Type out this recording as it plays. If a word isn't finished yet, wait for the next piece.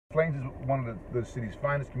Flames is one of the city's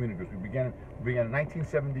finest community groups. We began in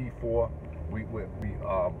 1974. We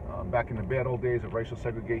back in the bad old days of racial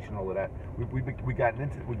segregation, all of that. We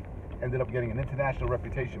ended up getting an international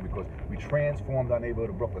reputation because we transformed our neighborhood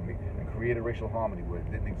of Brooklyn and created racial harmony where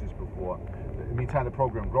it didn't exist before. In the meantime, the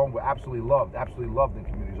program grown. We're absolutely loved in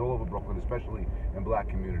communities all over Brooklyn, especially in black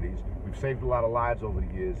communities. We've saved a lot of lives over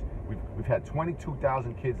the years. We've had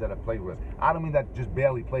 22,000 kids that have played with us. I don't mean that just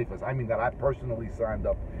barely played with us. I mean that I personally signed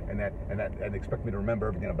up and expect me to remember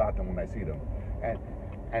everything about them when I see them. And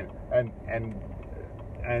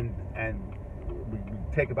we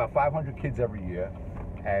take about 500 kids every year,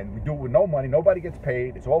 and we do it with no money. Nobody gets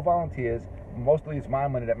paid. It's all volunteers. Mostly it's my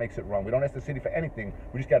money that makes it run. We don't ask the city for anything.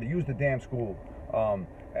 We just got to use the damn school.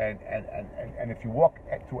 And if you walk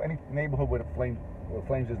to any neighborhood where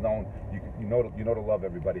Flames is known, you know the love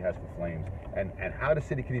everybody has for Flames, and how the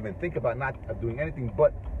city can even think about not doing anything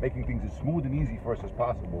but making things as smooth and easy for us as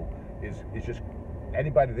possible is just,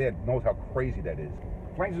 anybody there knows how crazy that is.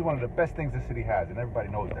 Flames is one of the best things the city has, and everybody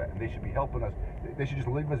knows that, and they should be helping us. They should just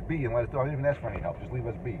leave us be and let us do. I don't even ask for any help. Just leave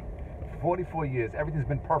us be. 44 years, everything's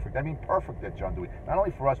been perfect. I mean perfect at John Dewey. Not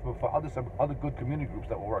only for us, but for some other good community groups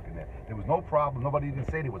that were working there. There was no problem. Nobody even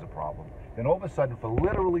said there was a problem. Then all of a sudden, for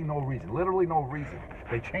literally no reason,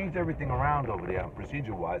 they changed everything around over there,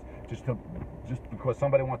 procedure-wise, just because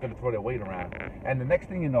somebody wanted to throw their weight around. And the next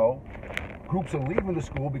thing you know, groups are leaving the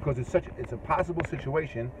school because it's a possible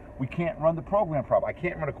situation. We can't run the program properly. I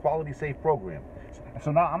can't run a quality, safe program.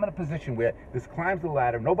 So now I'm in a position where this climbs the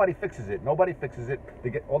ladder. Nobody fixes it. All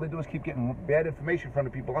they do is keep getting bad information from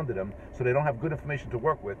the people under them, so they don't have good information to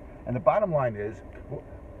work with. And the bottom line is,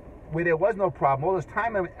 where there was no problem, all this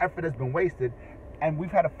time and effort has been wasted, and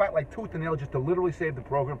we've had to fight like tooth and nail just to literally save the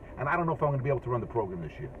program. And I don't know if I'm going to be able to run the program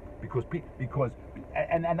this year because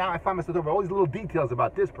now I find myself over all these little details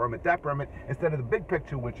about this permit, that permit, instead of the big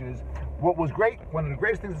picture, which is what was great. One of the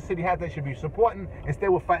greatest things the city has, they should be supporting.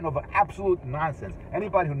 Instead, we're fighting over absolute nonsense.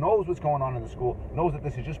 Anybody who knows what's going on in the school knows that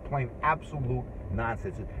this is just plain absolute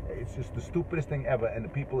nonsense. It's just the stupidest thing ever, and the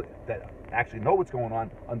people that actually know what's going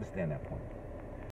on understand that point.